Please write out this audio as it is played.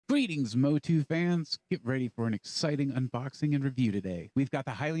Greetings, MotU fans! Get ready for an exciting unboxing and review today. We've got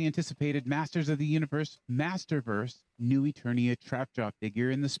the highly anticipated Masters of the Universe Masterverse new Eternia Trapjaw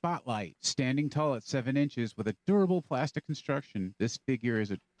figure in the spotlight. Standing tall at 7 inches with a durable plastic construction, this figure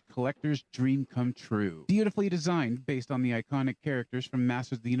is a collector's dream come true. Beautifully designed based on the iconic characters from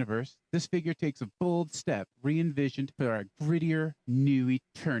Masters of the Universe, this figure takes a bold step re-envisioned for a grittier new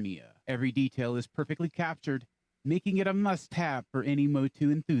Eternia. Every detail is perfectly captured, making it a must-have for any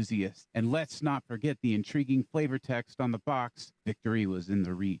MotU enthusiast. And let's not forget the intriguing flavor text on the box. Victory was in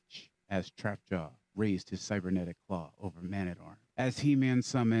the reach as Trapjaw raised his cybernetic claw over Man-at-Arms. As He-Man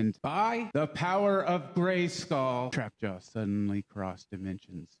summoned, by the power of Grayskull, Trapjaw suddenly crossed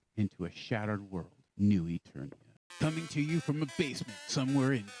dimensions into a shattered world, new Eternia. Coming to you from a basement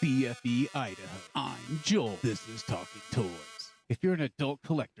somewhere in BFE, Idaho, I'm Joel. This is Talking Toys. If you're an adult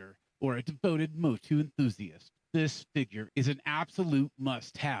collector or a devoted MotU enthusiast, this figure is an absolute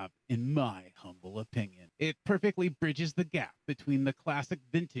must-have in my humble opinion. It perfectly bridges the gap between the classic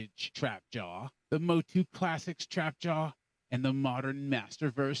vintage Trapjaw, the MotU Classics Trapjaw, and the modern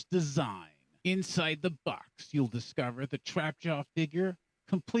Masterverse design. Inside the box, you'll discover the Trapjaw figure,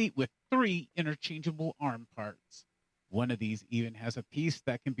 complete with 3 interchangeable arm parts. One of these even has a piece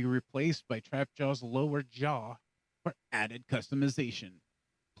that can be replaced by Trapjaw's lower jaw for added customization.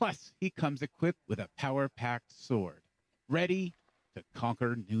 Plus, he comes equipped with a power-packed sword, ready to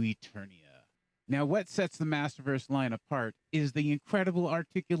conquer new Eternia. Now, what sets the Masterverse line apart is the incredible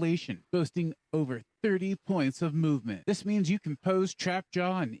articulation, boasting over 30 points of movement. This means you can pose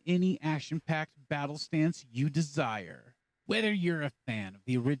Trapjaw in any action-packed battle stance you desire. Whether you're a fan of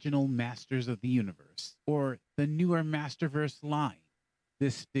the original Masters of the Universe or the newer Masterverse line,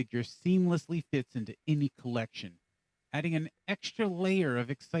 this figure seamlessly fits into any collection, adding an extra layer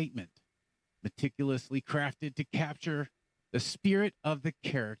of excitement. Meticulously crafted to capture the spirit of the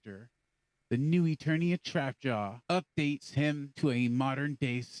character, the new Eternia Trapjaw updates him to a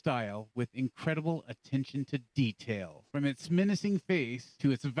modern-day style with incredible attention to detail. From its menacing face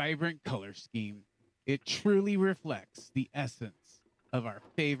to its vibrant color scheme, it truly reflects the essence of our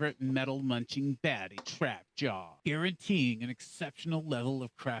favorite metal-munching baddie Trapjaw, guaranteeing an exceptional level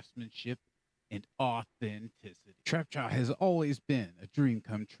of craftsmanship and authenticity. Trapjaw has always been a dream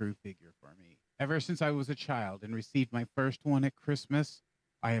come true figure for me. Ever since I was a child and received my first one at Christmas,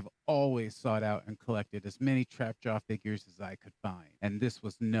 I have always sought out and collected as many Trapjaw figures as I could find, and this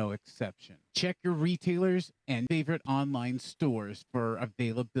was no exception. Check your retailers and favorite online stores for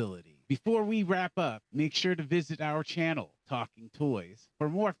availability. Before we wrap up, make sure to visit our channel, Talking Toys, for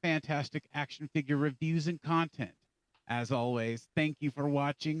more fantastic action figure reviews and content. As always, thank you for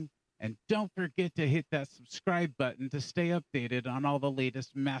watching. And don't forget to hit that subscribe button to stay updated on all the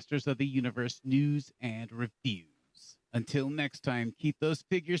latest Masters of the Universe news and reviews. Until next time, keep those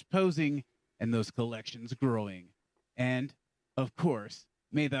figures posing and those collections growing. And, of course,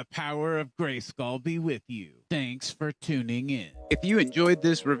 may the power of Grayskull be with you. Thanks for tuning in. If you enjoyed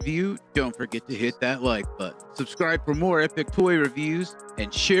this review, don't forget to hit that like button. Subscribe for more epic toy reviews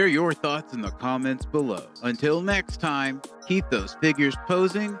and share your thoughts in the comments below. Until next time, keep those figures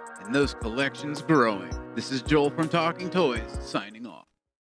posing and those collections growing. This is Joel from Talking Toys, signing off.